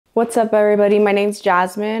What's up, everybody? My name's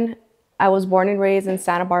Jasmine. I was born and raised in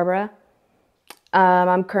Santa Barbara.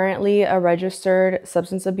 I'm currently a registered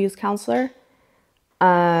substance abuse counselor.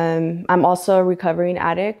 I'm also a recovering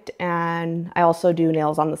addict, and I also do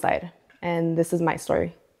nails on the side. And this is my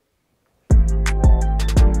story.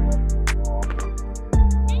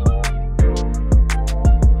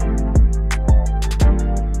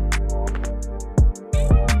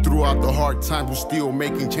 Throughout the hard times, we're still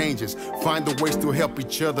making changes. Find the ways to help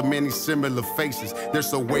each other, many similar faces.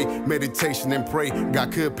 There's a way, meditation and pray.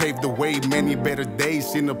 God could pave the way, many better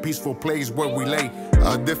days in a peaceful place where we lay.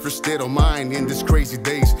 A different state of mind in these crazy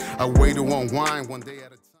days. A way to unwind one day at a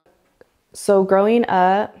time. So growing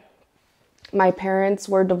up, my parents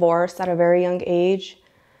were divorced at a very young age.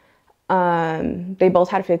 They both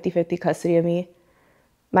had 50-50 custody of me.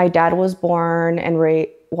 My dad was born and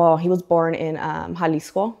he was born in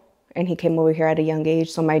Jalisco, and he came over here at a young age.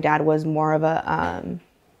 So my dad was more of a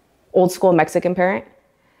old school Mexican parent.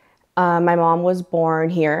 My mom was born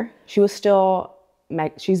here. She was still,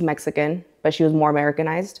 she's Mexican, but she was more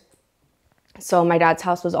Americanized. So my dad's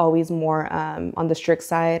house was always more on the strict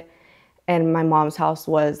side, and my mom's house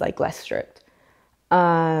was like less strict.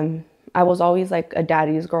 I was always like a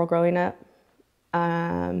daddy's girl growing up.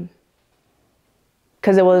 Because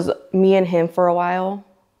it was me and him for a while.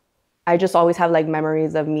 I just always have like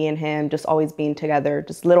memories of me and him just always being together,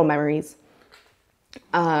 just little memories.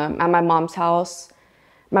 At my mom's house,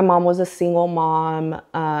 my mom was a single mom,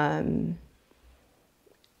 and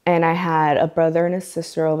I had a brother and a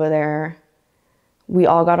sister over there. We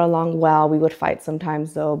all got along well. We would fight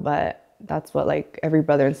sometimes though, but that's what like every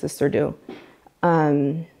brother and sister do.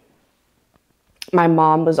 My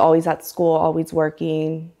mom was always at school, always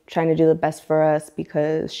working, trying to do the best for us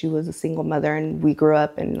because she was a single mother and we grew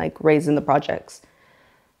up and like raised in the projects.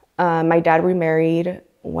 My dad remarried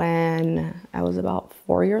when I was about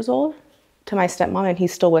 4 years old to my stepmom, and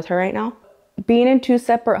he's still with her right now. Being in two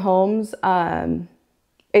separate homes,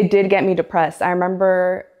 it did get me depressed. I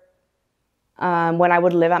remember when I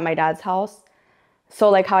would live at my dad's house. So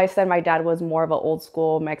like how I said, my dad was more of an old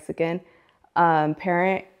school Mexican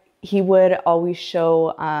parent. He would always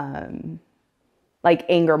show like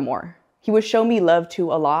anger more. He would show me love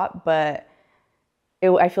too a lot, but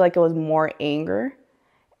I feel like it was more anger.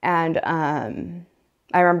 And I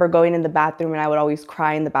remember going in the bathroom and I would always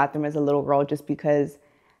cry in the bathroom as a little girl just because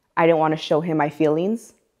I didn't want to show him my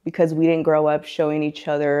feelings, because we didn't grow up showing each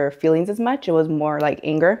other feelings as much. It was more like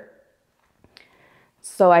anger.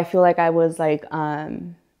 So I feel like I was like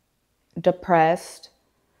depressed.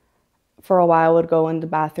 For a while, I would go in the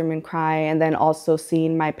bathroom and cry, and then also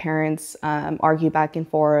seeing my parents argue back and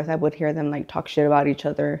forth. I would hear them like talk shit about each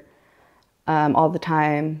other all the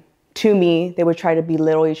time. To me, they would try to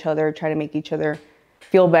belittle each other, try to make each other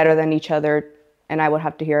feel better than each other, and I would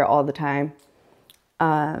have to hear it all the time.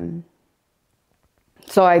 So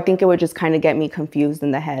I think it would just kind of get me confused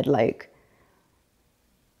in the head, like,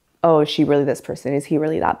 oh, is she really this person? Is he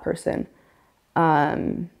really that person?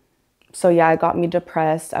 So yeah, it got me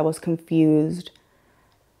depressed. I was confused.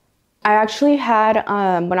 I actually had,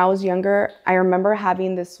 when I was younger, I remember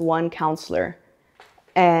having this one counselor,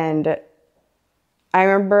 and I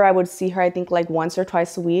remember I would see her, I think like once or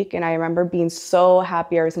twice a week. And I remember being so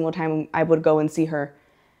happy every single time I would go and see her.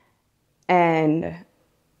 And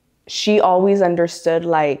she always understood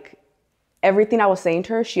like everything I was saying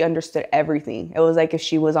to her. She understood everything. It was like if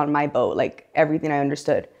she was on my boat, like everything I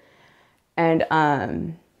understood. And,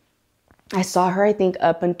 I saw her, I think,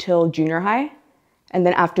 up until junior high. And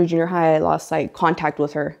then after junior high, I lost like contact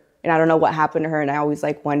with her. And I don't know what happened to her. And I always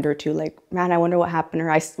like wonder too, like, man, I wonder what happened to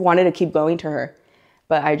her. I wanted to keep going to her,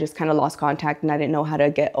 but I just kind of lost contact, and I didn't know how to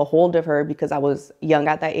get a hold of her because I was young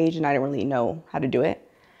at that age and I didn't really know how to do it.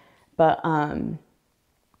 But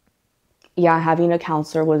yeah, having a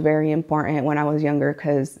counselor was very important when I was younger,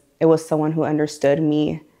 because it was someone who understood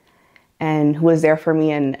me and who was there for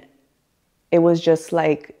me. And it was just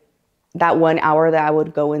like, that 1 hour that I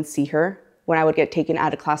would go and see her, when I would get taken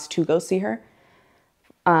out of class to go see her,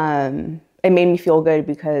 it made me feel good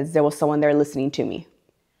because there was someone there listening to me.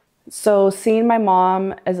 So seeing my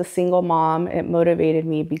mom as a single mom, it motivated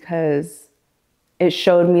me because it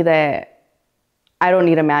showed me that I don't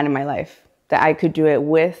need a man in my life, that I could do it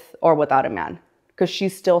with or without a man, because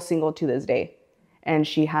she's still single to this day. And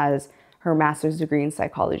she has her master's degree in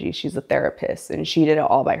psychology. She's a therapist, and she did it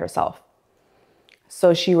all by herself.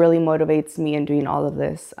 So she really motivates me in doing all of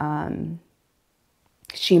this.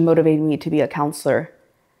 She motivated me to be a counselor.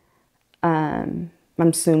 I'm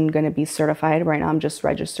soon going to be certified. Right now, I'm just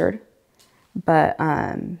registered. But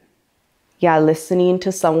yeah, listening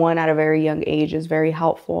to someone at a very young age is very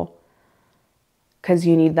helpful. because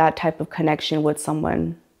you need that type of connection with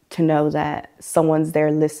someone to know that someone's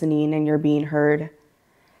there listening and you're being heard.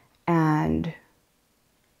 And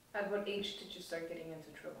at what age did you start getting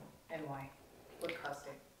into trouble, and why? What caused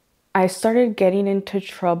it? I started getting into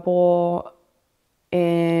trouble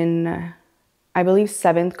in, I believe,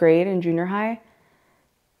 7th grade in junior high.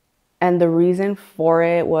 And the reason for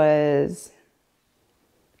it was,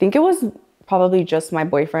 I think it was probably just my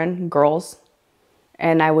boyfriend, girls.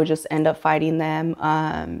 And I would just end up fighting them.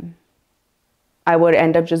 I would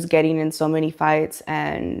end up just getting in so many fights,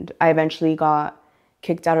 and I eventually got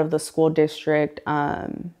kicked out of the school district. I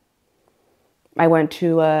went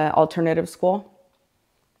to an alternative school.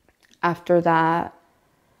 After that,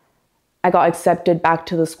 I got accepted back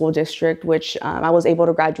to the school district, which I was able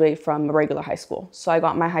to graduate from a regular high school. So I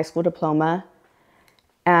got my high school diploma,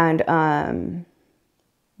 and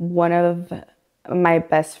one of my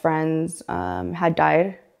best friends had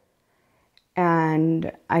died,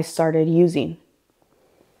 and I started using.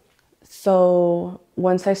 So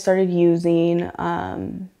once I started using,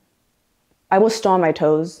 I was still on my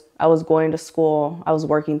toes. I was going to school. I was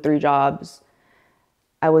working 3 jobs.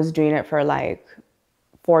 I was doing it for like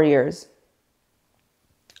 4 years.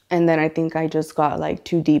 And then I think I just got like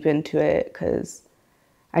too deep into it because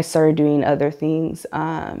I started doing other things.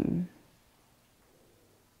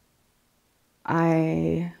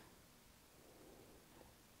 I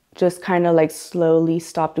just kind of like slowly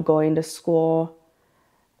stopped going to school.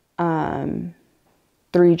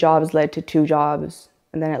 3 jobs led to 2 jobs,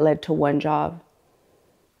 and then it led to 1 job.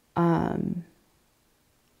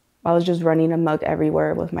 I was just running amok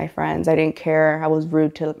everywhere with my friends. I didn't care. I was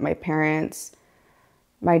rude to my parents.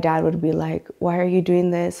 My dad would be like, "Why are you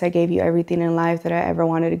doing this? I gave you everything in life that I ever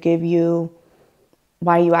wanted to give you.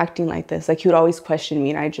 Why are you acting like this?" Like, he would always question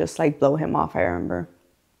me, and I just like blow him off, I remember.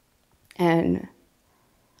 And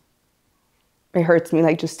it hurts me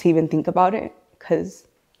like just to even think about it, because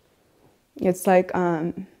it's like,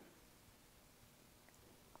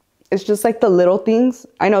 it's just like the little things.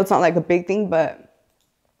 I know it's not like a big thing, but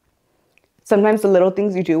sometimes the little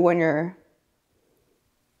things you do when you're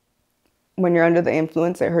under the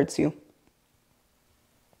influence, it hurts you.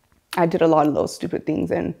 I did a lot of those stupid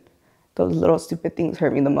things, and those little stupid things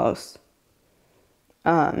hurt me the most.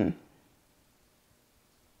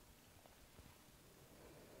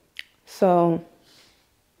 So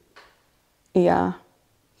yeah,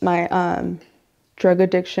 my drug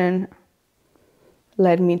addiction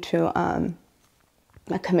led me to, I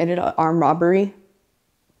committed an armed robbery.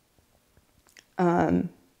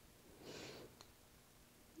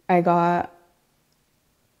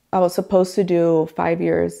 I was supposed to do 5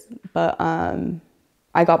 years, but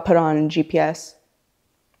I got put on GPS.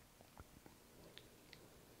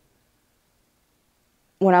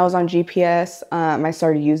 When I was on GPS, I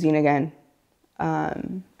started using again.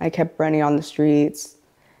 I kept running on the streets,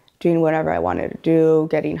 doing whatever I wanted to do,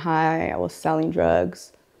 getting high. I was selling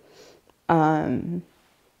drugs. I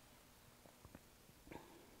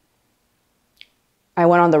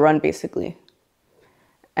went on the run, basically.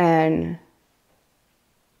 And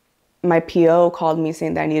my PO called me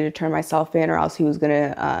saying that I needed to turn myself in, or else he was going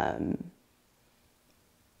to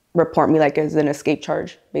report me like as an escape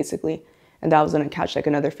charge, basically. And that I was going to catch like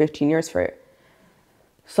another 15 years for it.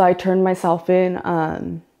 So I turned myself in.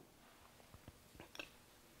 I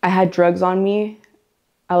had drugs on me.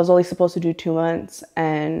 I was only supposed to do 2 months.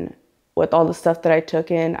 And with all the stuff that I took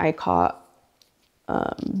in, I caught,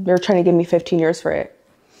 they were trying to give me 15 years for it.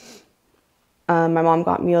 My mom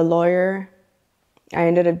got me a lawyer. I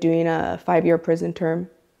ended up doing a 5-year prison term.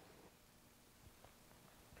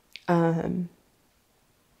 I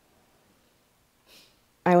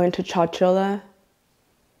went to Chowchilla.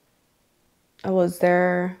 I was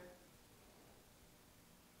there.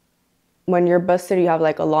 When you're busted, you have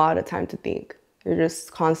like a lot of time to think. You're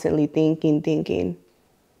just constantly thinking.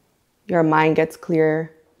 Your mind gets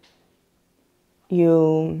clear.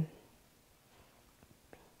 You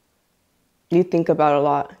think about a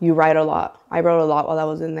lot. You write a lot. I wrote a lot while I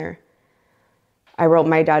was in there. I wrote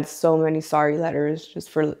my dad so many sorry letters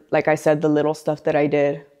just for, like I said, the little stuff that I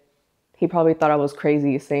did. He probably thought I was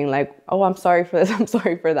crazy saying like, "Oh, I'm sorry for this, I'm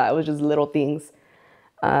sorry for that." It was just little things.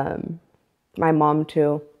 My mom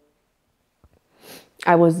too.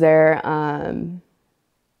 I was there. And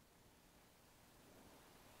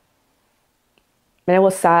it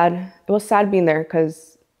was sad. It was sad being there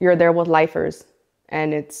because you're there with lifers,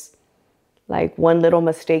 and it's like one little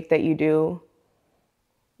mistake that you do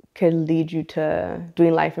could lead you to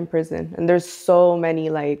doing life in prison. And there's so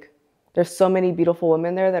many beautiful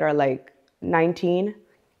women there that are like 19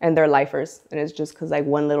 and they're lifers. And it's just because like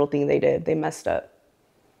one little thing they did, they messed up.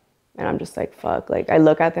 And I'm just like, fuck. Like, I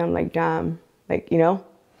look at them like, damn, like, you know?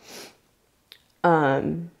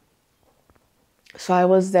 So I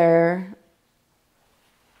was there,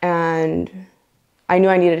 and I knew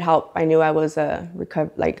I needed help. I knew I was a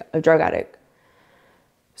drug addict.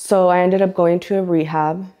 So I ended up going to a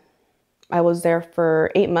rehab. I was there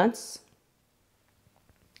for 8 months,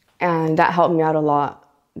 and that helped me out a lot.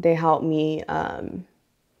 They helped me.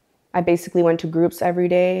 I basically went to groups every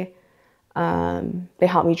day. They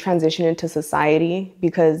helped me transition into society,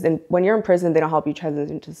 because when you're in prison, they don't help you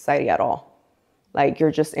transition into society at all. Like,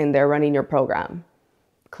 you're just in there running your program,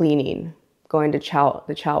 cleaning, going to the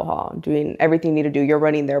chow hall, doing everything you need to do. You're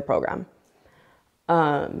running their program.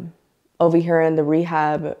 Over here in the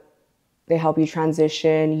rehab, they help you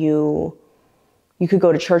transition. You could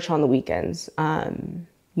go to church on the weekends.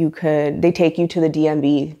 They take you to the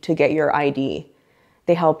DMV to get your ID.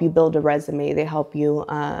 They help you build a resume. They help you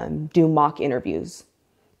do mock interviews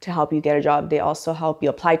to help you get a job. They also help you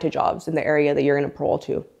apply to jobs in the area that you're going to parole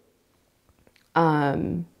to.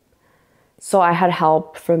 So I had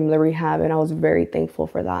help from the rehab, and I was very thankful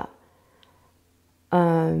for that.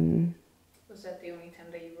 Was that the only time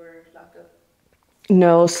that you were locked up?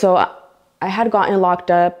 No, so I had gotten locked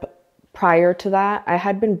up prior to that. I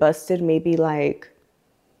had been busted maybe like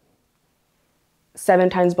 7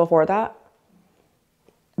 times before that.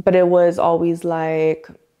 But it was always like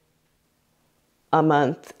a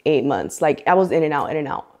month, 8 months. Like, I was in and out, in and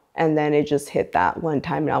out. And then it just hit that one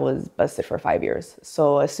time, and I was busted for 5 years.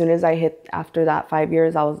 So as soon as I hit after that 5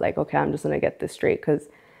 years, I was like, okay, I'm just going to get this straight, because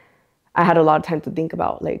I had a lot of time to think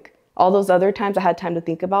about. Like, all those other times I had time to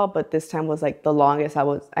think about, but this time was like the longest I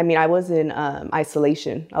was in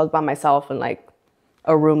isolation. I was by myself in like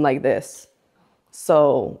a room like this.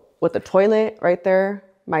 So with the toilet right there,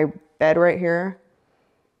 my bed right here,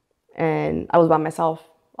 and I was by myself.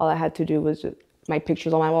 All I had to do was just my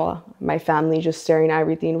pictures on my wall, my family just staring at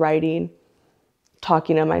everything, writing,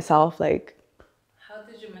 talking to myself. Like, how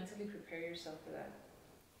did you mentally prepare yourself for that?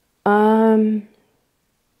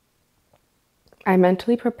 I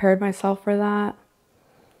mentally prepared myself for that.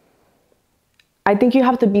 I think you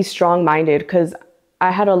have to be strong-minded, because I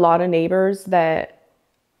had a lot of neighbors that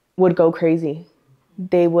would go crazy.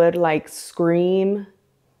 They would like scream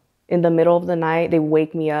in the middle of the night. They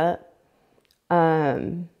wake me up.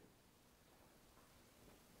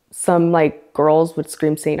 Some like girls would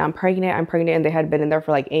scream saying, I'm pregnant, and they had been in there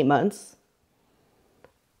for like 8 months.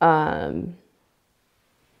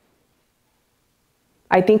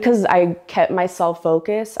 I think because I kept myself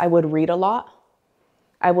focused, I would read a lot.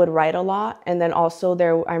 I would write a lot. And then also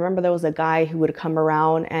I remember there was a guy who would come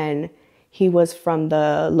around, and he was from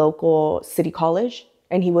the local city college,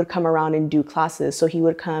 and he would come around and do classes. So he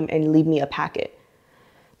would come and leave me a packet.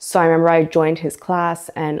 So I remember I joined his class,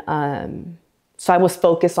 and so I was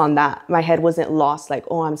focused on that. My head wasn't lost, like,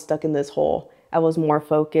 oh, I'm stuck in this hole. I was more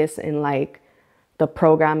focused in like the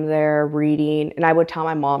program there, reading. And I would tell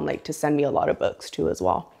my mom like to send me a lot of books too as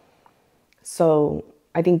well. So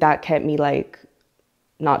I think that kept me like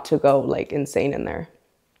not to go like insane in there.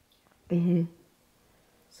 Mm-hmm.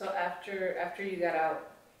 So after you got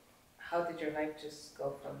out, how did your life just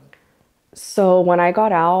go from? So when I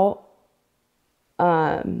got out,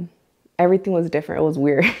 everything was different. It was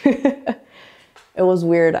weird. It was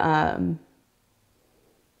weird. There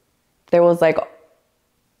was like,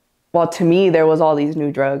 well, to me, there was all these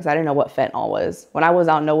new drugs. I didn't know what fentanyl was. When I was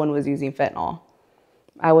out, no one was using fentanyl.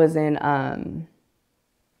 I was in, I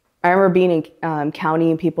remember being in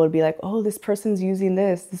county, and people would be like, oh, this person's using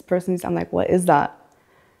this. I'm like, what is that?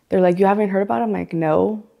 They're like, you haven't heard about it? I'm like,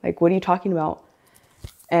 no. Like, what are you talking about?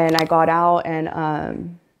 And I got out,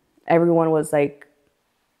 and everyone was like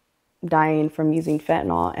dying from using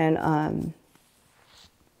fentanyl. And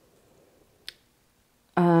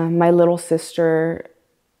my little sister,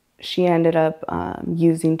 she ended up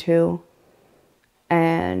using too.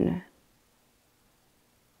 And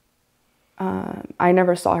I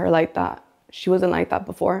never saw her like that. She wasn't like that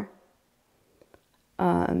before.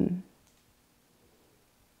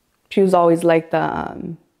 She was always like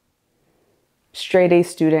the straight A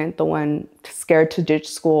student, the one scared to ditch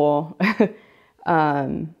school.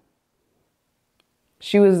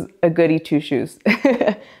 She was a goody two-shoes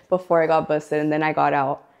before I got busted, and then I got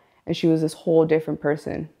out, and she was this whole different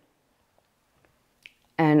person.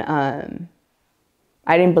 And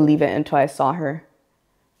I didn't believe it until I saw her,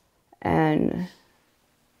 and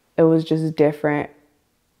it was just different.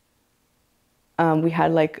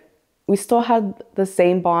 We still had the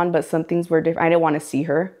same bond, but some things were different. I didn't want to see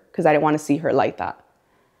her because I didn't want to see her like that.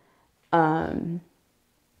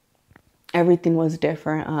 Everything was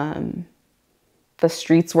different. The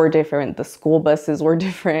streets were different. The school buses were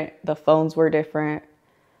different. The phones were different.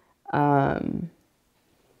 It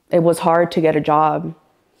was hard to get a job.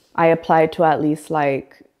 I applied to at least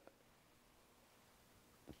like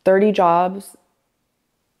 30 jobs.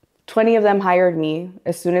 20 of them hired me.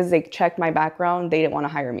 As soon as they checked my background, they didn't want to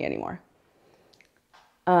hire me anymore.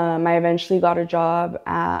 I eventually got a job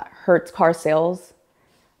at Hertz Car Sales,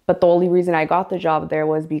 but the only reason I got the job there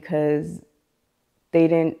was because they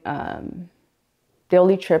didn't, they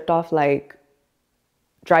only tripped off like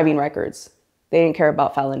driving records. They didn't care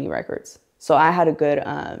about felony records. So I had a good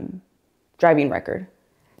driving record.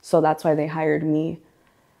 So that's why they hired me.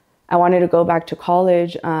 I wanted to go back to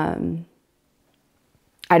college. I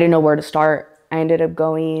didn't know where to start. I ended up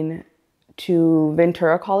going to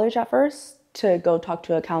Ventura College at first to go talk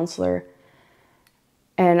to a counselor.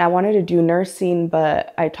 And I wanted to do nursing,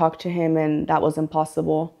 but I talked to him and that was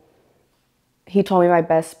impossible. He told me my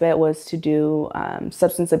best bet was to do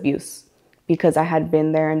substance abuse because I had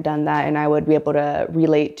been there and done that and I would be able to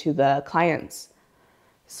relate to the clients.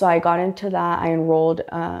 So I got into that. I enrolled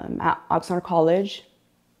at Oxnard College.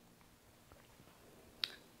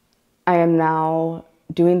 I am now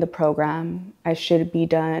doing the program. I should be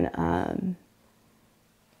done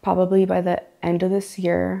probably by the end of this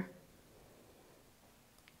year.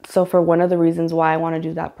 So for one of the reasons why I want to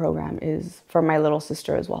do that program is for my little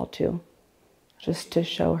sister as well too. Just to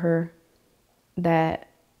show her that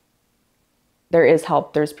there is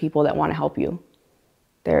help. There's people that want to help you.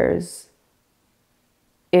 If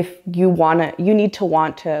you you need to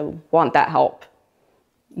want that help.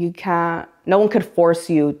 You can't, no one could force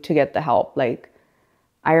you to get the help. Like,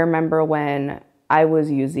 I remember when I was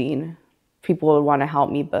using, people would want to help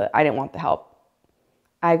me, but I didn't want the help.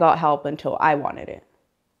 I got help until I wanted it.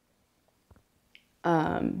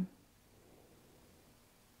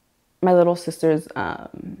 My little sister's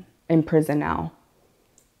in prison now.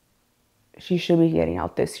 She should be getting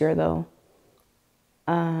out this year though.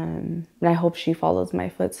 And I hope she follows my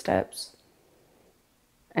footsteps.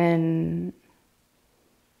 And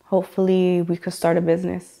hopefully we could start a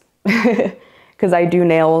business because I do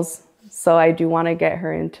nails. So I do want to get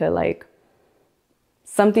her into like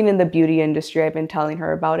something in the beauty industry. I've been telling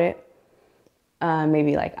her about it.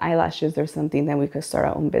 Maybe like eyelashes or something, then we could start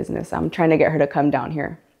our own business. I'm trying to get her to come down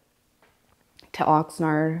here to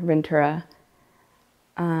Oxnard, Ventura.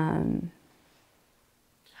 How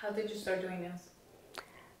did you start doing nails?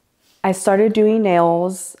 I started doing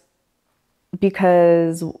nails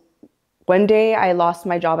because one day I lost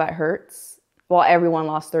my job at Hertz. Well, everyone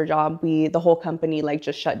lost their job. The whole company like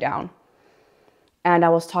just shut down. And I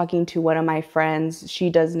was talking to one of my friends. She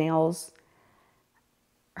does nails.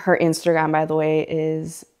 Her Instagram, by the way,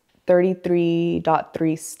 is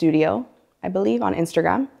 33.3 studio, I believe, on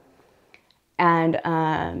Instagram. And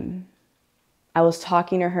I was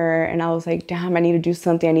talking to her and I was like, damn, I need to do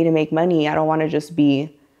something. I need to make money. I don't want to just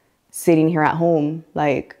be sitting here at home.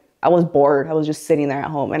 Like, I was bored. I was just sitting there at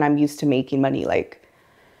home and I'm used to making money.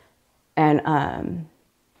 And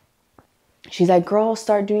she's like, girl,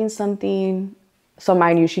 start doing something. So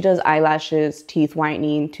mind you, she does eyelashes, teeth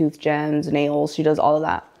whitening, tooth gems, nails. She does all of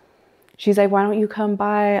that. She's like, why don't you come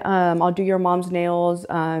by? I'll do your mom's nails,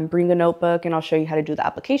 bring a notebook and I'll show you how to do the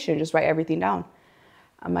application. Just write everything down.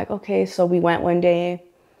 I'm like, okay. So we went one day.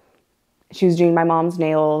 She was doing my mom's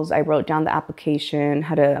nails. I wrote down the application,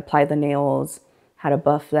 how to apply the nails, how to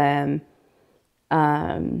buff them.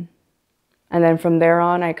 And then from there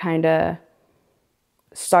on, I kind of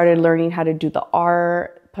started learning how to do the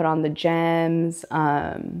art, put on the gems,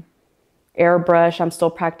 airbrush. I'm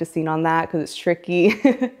still practicing on that because it's tricky.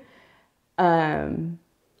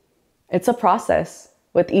 It's a process.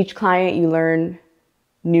 With each client, you learn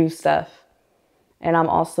new stuff. And I'm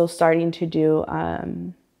also starting to do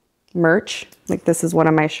merch. Like this is one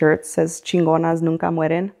of my shirts, it says Chingonas Nunca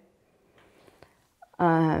Mueren.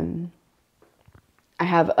 I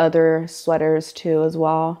have other sweaters too as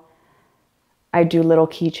well. I do little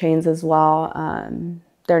keychains as well.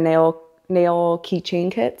 They're nail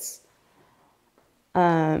keychain kits.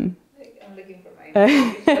 I'm looking for mine.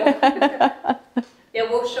 Yeah,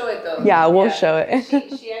 we'll show it though. Yeah, we'll show it.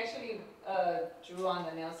 She actually drew on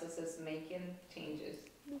the nails that says Maken Changes.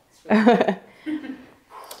 Really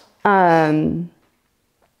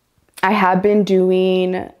I have been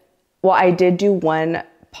doing, well, I did do one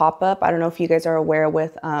pop-up. I don't know if you guys are aware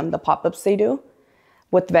with the pop-ups they do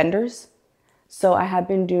with vendors. So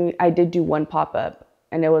I did do one pop-up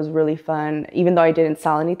and it was really fun. Even though I didn't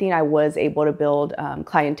sell anything, I was able to build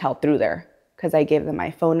clientele through there because I gave them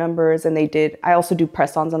my phone numbers and I also do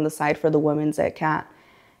press-ons on the side for the women that can't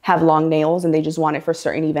have long nails and they just want it for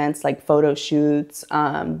certain events like photo shoots,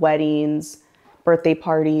 weddings, birthday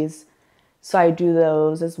parties. So I do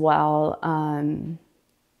those as well.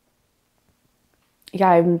 Yeah,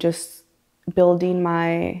 I'm just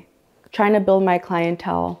trying to build my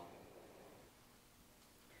clientele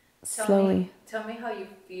slowly. Tell me how you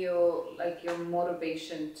feel, like your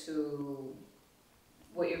motivation to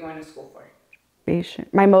what you're going to school for.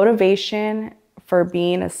 My motivation for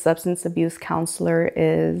being a substance abuse counselor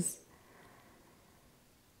is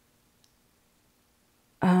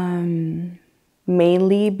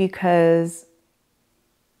mainly because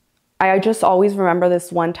I just always remember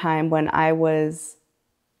this one time when I was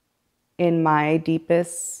in my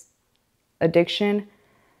deepest addiction,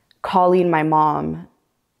 calling my mom,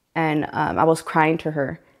 and I was crying to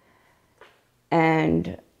her,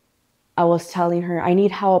 and I was telling her, I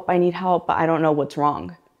need help, but I don't know what's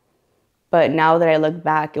wrong. But now that I look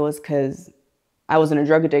back, it was because I was in a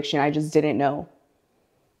drug addiction. I just didn't know.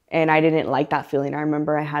 And I didn't like that feeling. I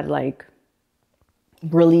remember I had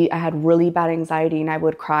really bad anxiety, and I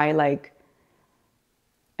would cry like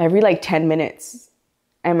every 10 minutes.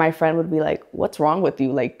 And my friend would be like, what's wrong with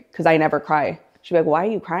you? Like, because I never cry. She'd be like, why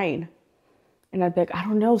are you crying? And I'd be like, I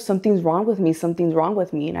don't know, something's wrong with me.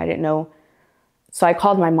 And I didn't know. So I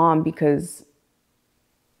called my mom because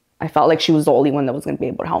I felt like she was the only one that was going to be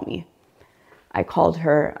able to help me. I called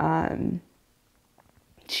her.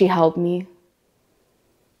 She helped me.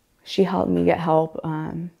 She helped me get help.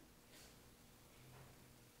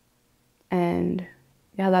 And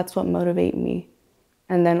yeah, that's what motivated me.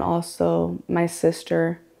 And then also my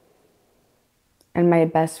sister and my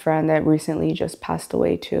best friend that recently just passed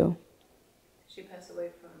away too. She passed away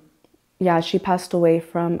from? Yeah, she passed away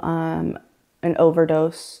from an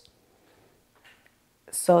overdose.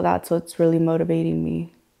 So that's what's really motivating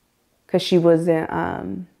me. Because she wasn't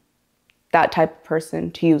that type of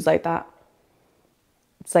person to use like that.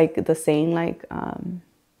 It's like the saying, like,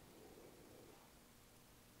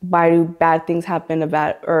 why do bad things happen to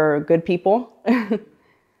bad or good people?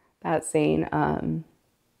 That saying.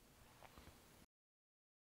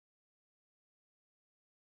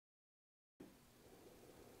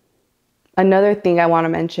 Another thing I want to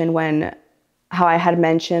mention, how I had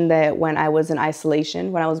mentioned that when I was in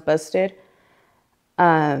isolation, when I was busted,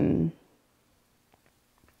 I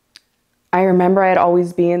remember I'd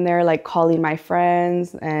always be in there like calling my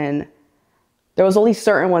friends, and there was only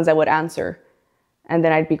certain ones I would answer. And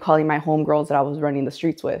then I'd be calling my homegirls that I was running the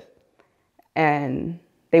streets with, and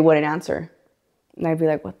they wouldn't answer. And I'd be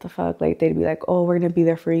like, what the fuck? Like, they'd be like, oh, we're going to be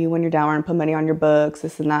there for you when you're down. We're going to put money on your books,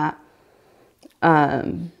 this and that.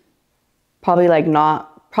 Probably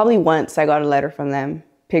once I got a letter from them,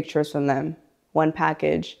 pictures from them, one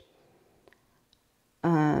package.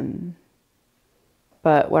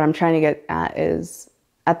 But what I'm trying to get at is,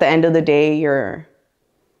 at the end of the day, your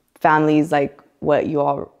family's like what you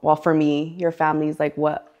all, well, for me, your family's like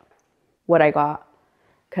what I got.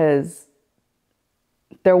 Because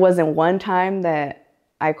there wasn't one time that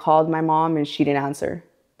I called my mom and she didn't answer.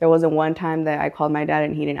 There wasn't one time that I called my dad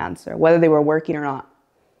and he didn't answer. Whether they were working or not,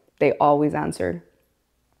 they always answered.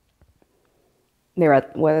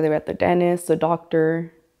 Whether they were at the dentist, the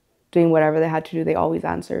doctor, doing whatever they had to do, they always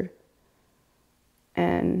answered.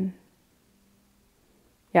 And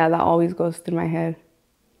yeah, that always goes through my head.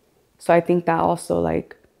 So I think that also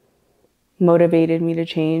like motivated me to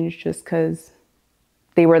change, just because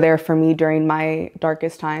they were there for me during my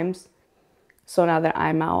darkest times. So now that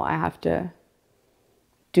I'm out, I have to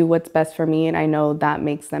do what's best for me, and I know that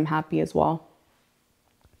makes them happy as well.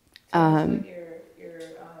 Your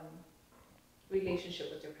relationship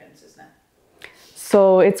with your parents is now?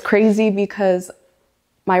 So it's crazy because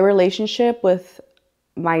my relationship with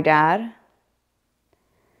my dad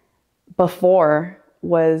before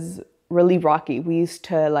was really rocky. We used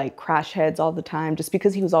to like crash heads all the time just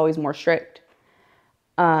because he was always more strict.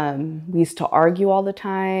 We used to argue all the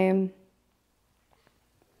time.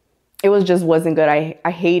 It wasn't good.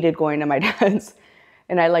 I hated going to my dad's,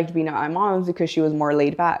 and I liked being at my mom's because she was more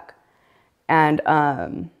laid back. And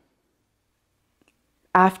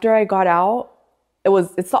after I got out,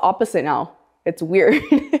 it's the opposite now. It's weird.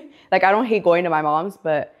 Like, I don't hate going to my mom's,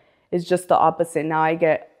 but it's just the opposite. Now I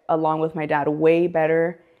get along with my dad way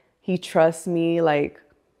better. He trusts me. Like,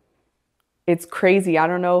 it's crazy. I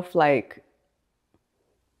don't know if like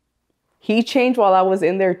he changed while I was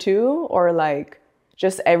in there too, or like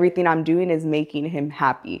just everything I'm doing is making him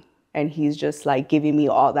happy, and he's just like giving me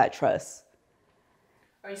all that trust.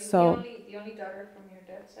 Are you the only daughter from your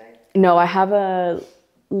dad's side? No, I have a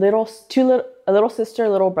little sister, a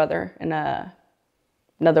little brother, and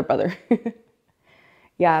another brother.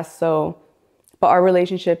 Yeah, so, but our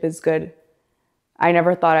relationship is good. I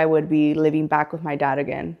never thought I would be living back with my dad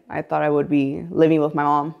again. I thought I would be living with my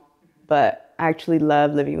mom, but I actually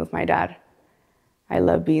love living with my dad. I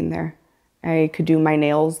love being there. I could do my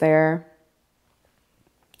nails there.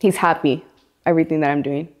 He's happy, everything that I'm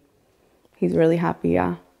doing. He's really happy,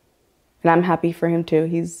 yeah. And I'm happy for him too.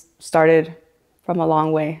 He's started from a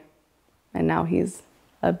long way, and now he's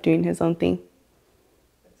up doing his own thing.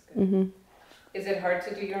 That's good. Mm-hmm. Is it hard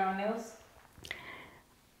to do your own nails?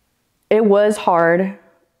 It was hard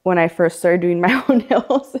when I first started doing my own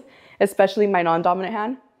nails, especially my non-dominant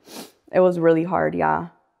hand. It was really hard, yeah.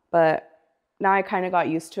 But now I kind of got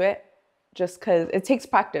used to it just because it takes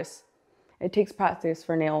practice. It takes practice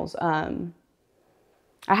for nails. I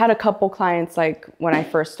had a couple clients like when I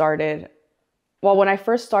first started. Well, when I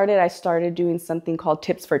first started, I started doing something called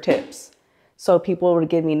tips for tips. So people would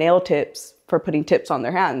give me nail tips for putting tips on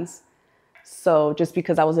their hands. So just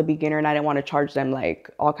because I was a beginner and I didn't want to charge them like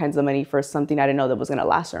all kinds of money for something I didn't know that was going to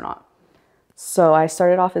last or not. So I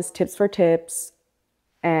started off as tips for tips,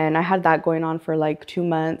 and I had that going on for like 2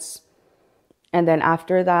 months. And then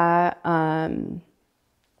after that, I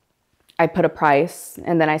put a price,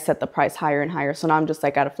 and then I set the price higher and higher. So now I'm just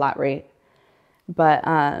like at a flat rate. But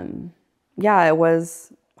yeah, it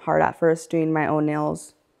was hard at first doing my own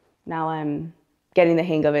nails. Now I'm getting the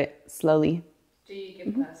hang of it slowly. Do you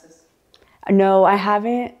give classes? No, I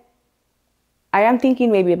haven't. I am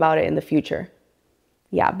thinking maybe about it in the future.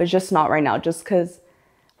 Yeah, but just not right now. Just because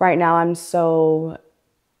right now I'm so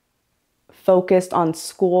focused on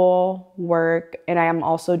school, work, and I am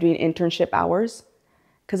also doing internship hours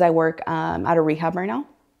because I work at a rehab right now.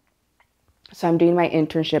 So I'm doing my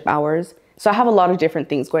internship hours. So I have a lot of different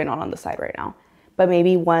things going on the side right now. But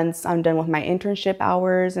maybe once I'm done with my internship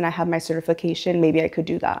hours and I have my certification, maybe I could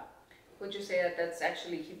do that. Would you say that that's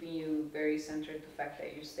actually keeping you very centered, the fact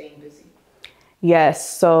that you're staying busy? Yes.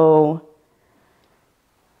 So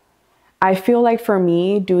I feel like for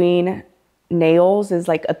me, doing nails is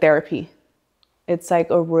like a therapy. It's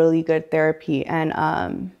like a really good therapy. And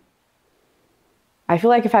I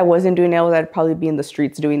feel like if I wasn't doing nails, I'd probably be in the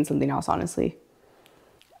streets doing something else, honestly.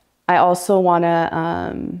 I also want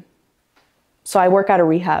to, so I work at a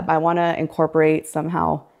rehab. I want to incorporate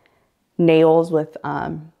somehow nails with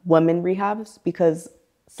women rehabs because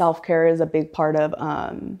self-care is a big part of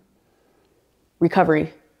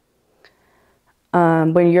recovery.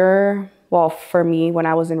 Well, for me, when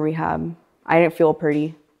I was in rehab, I didn't feel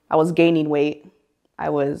pretty. I was gaining weight. I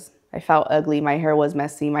felt ugly. My hair was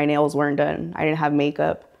messy. My nails weren't done. I didn't have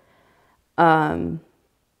makeup. I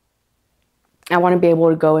want to be able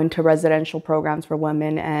to go into residential programs for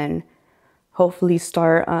women and hopefully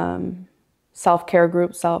start self-care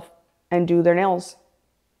groups and do their nails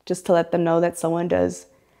just to let them know that someone does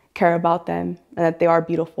care about them and that they are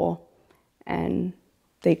beautiful and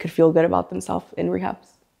they could feel good about themselves in rehabs.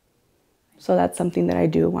 So that's something that I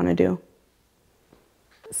do want to do.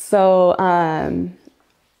 So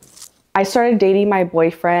I started dating my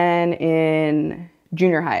boyfriend in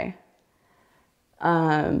junior high.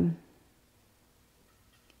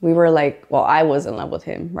 We were like, well, I was in love with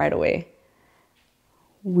him right away.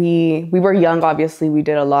 We were young, obviously. We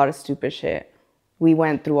did a lot of stupid shit. We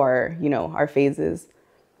went through our phases.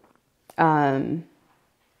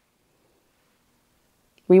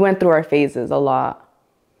 We went through our phases a lot.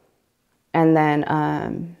 And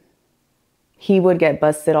then he would get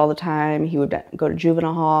busted all the time. He would go to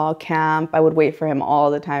juvenile hall, camp. I would wait for him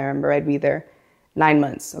all the time. I remember I'd be there 9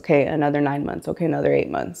 months. Okay, another 9 months. Okay, another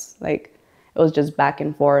 8 months. Like, it was just back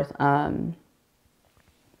and forth.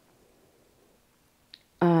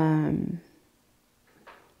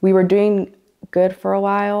 We were doing good for a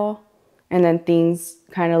while, and then things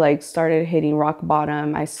kind of like started hitting rock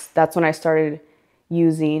bottom. That's when I started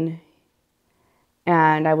using,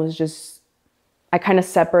 and I kind of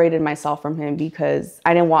separated myself from him because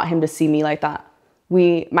I didn't want him to see me like that.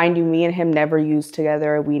 Mind you, me and him never used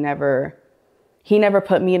together. He never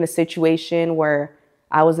put me in a situation where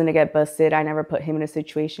I was gonna get busted. I never put him in a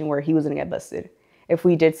situation where he was gonna get busted. If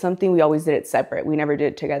we did something, we always did it separate. We never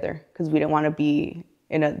did it together because we didn't want to be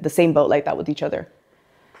in the same boat like that with each other.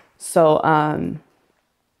 So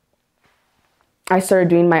I started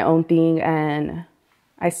doing my own thing and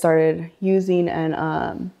I started using,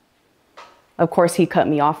 and of course he cut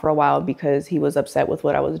me off for a while because he was upset with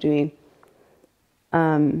what I was doing. He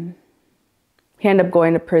ended up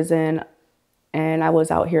going to prison and I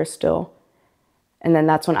was out here still. And then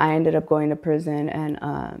that's when I ended up going to prison, and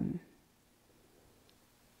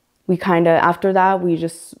after that, we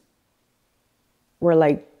just were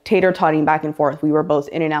like tater-totting back and forth. We were both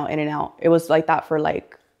in and out, in and out. It was like that for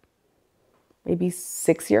like maybe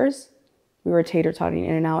 6 years. We were tater-totting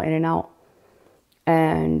in and out, in and out.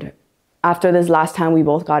 And after this last time we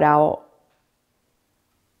both got out,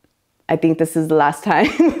 I think this is the last time.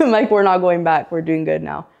 Like, we're not going back. We're doing good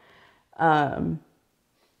now.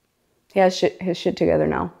 He has his shit together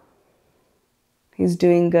now. He's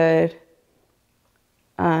doing good.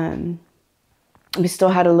 We still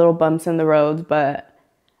had a little bumps in the road, but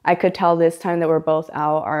I could tell this time that we're both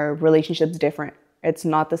out, our relationship's different. It's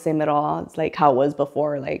not the same at all. It's like how it was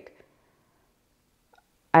before. Like,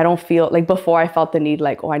 I don't feel like before I felt the need,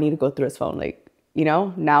 like, oh, I need to go through his phone. Like, you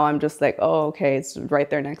know, now I'm just like, oh, okay, it's right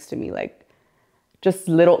there next to me. Like, just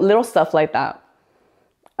little stuff like that.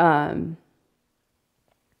 Yeah,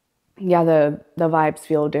 the vibes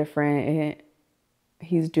feel different.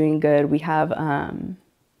 He's doing good. We don't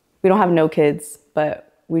have no kids,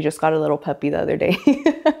 but we just got a little puppy the other day.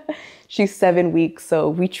 She's 7 weeks, so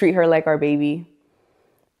we treat her like our baby.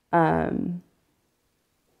 But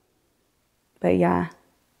yeah,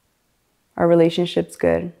 our relationship's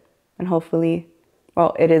good, and hopefully,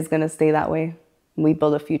 well, it is gonna stay that way. We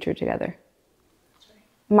build a future together.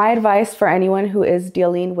 My advice for anyone who is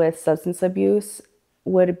dealing with substance abuse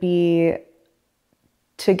would be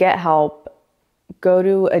to get help. Go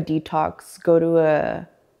to a detox, go to a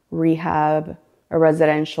rehab, a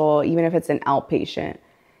residential, even if it's an outpatient.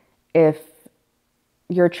 If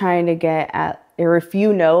you're trying to or if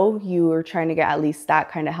you know you are trying to get at least that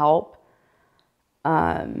kind of help,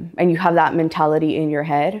 and you have that mentality in your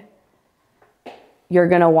head, you're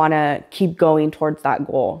gonna wanna keep going towards that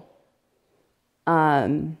goal.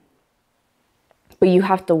 But you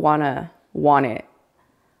have to want it.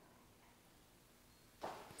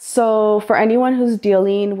 So for anyone who's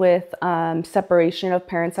dealing with separation of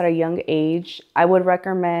parents at a young age, I would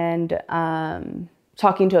recommend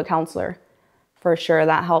talking to a counselor for sure.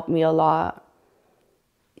 That helped me a lot.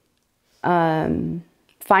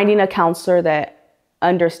 Finding a counselor that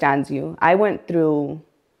understands you. I went through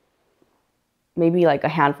maybe like a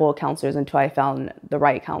handful of counselors until I found the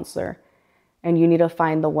right counselor. And you need to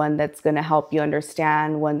find the one that's going to help you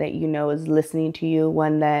understand, one that you know is listening to you,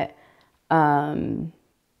 one that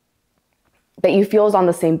that you feel is on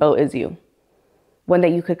the same boat as you, one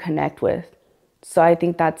that you could connect with. So I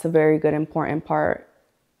think that's a very good, important part,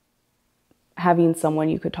 having someone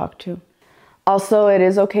you could talk to. Also, it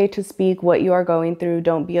is okay to speak what you are going through.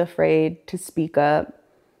 Don't be afraid to speak up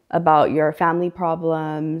about your family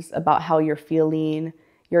problems, about how you're feeling,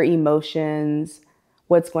 your emotions,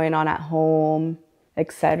 what's going on at home,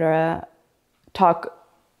 etc. Talk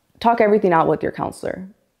everything out with your counselor.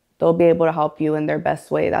 They'll be able to help you in their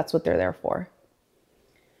best way. That's what they're there for.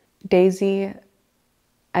 Daisy,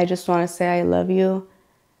 I just want to say I love you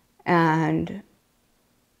and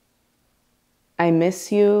I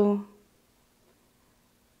miss you.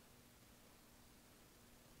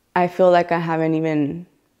 I feel like I haven't even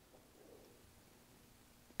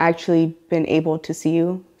actually been able to see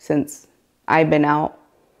you since I've been out,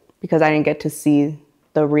 because I didn't get to see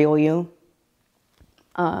the real you.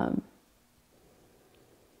 I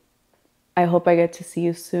hope I get to see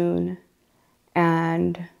you soon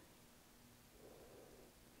and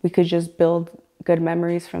we could just build good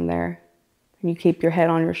memories from there. And you keep your head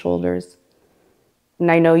on your shoulders.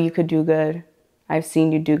 And I know you could do good. I've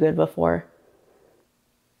seen you do good before.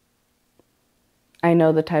 I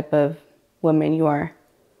know the type of woman you are,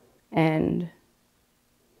 and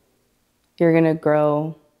you're gonna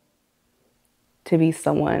grow to be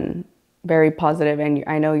someone very positive, and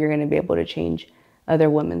I know you're gonna be able to change other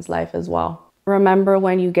women's life as well. Remember,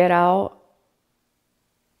 when you get out,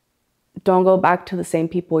 don't go back to the same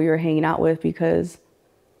people you're hanging out with, because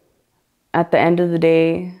at the end of the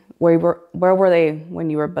day, where were they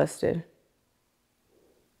when you were busted?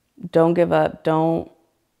 Don't give up. Don't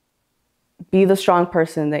be the strong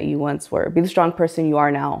person that you once were. Be the strong person you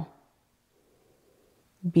are now.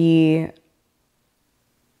 Be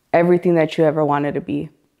everything that you ever wanted to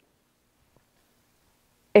be.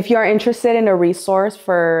 If you are interested in a resource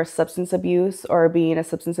for substance abuse or being a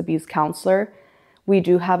substance abuse counselor, we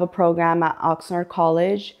do have a program at Oxnard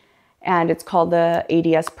College, and it's called the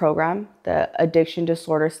ADS program, the Addiction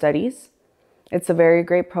Disorder Studies. It's a very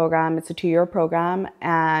great program. It's a 2-year program,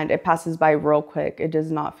 and it passes by real quick. It does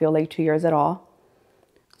not feel like 2 years at all.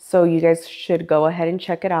 So you guys should go ahead and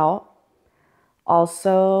check it out.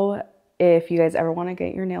 Also, if you guys ever want to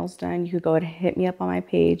get your nails done, you could go ahead and hit me up on my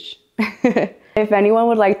page. If anyone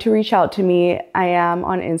would like to reach out to me, I am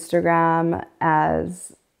on Instagram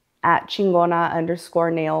as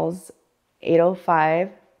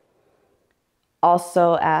 @chingona_nails805.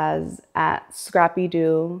 Also as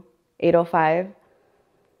 @scrappydo805.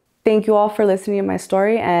 Thank you all for listening to my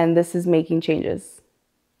story, and this is Making Changes.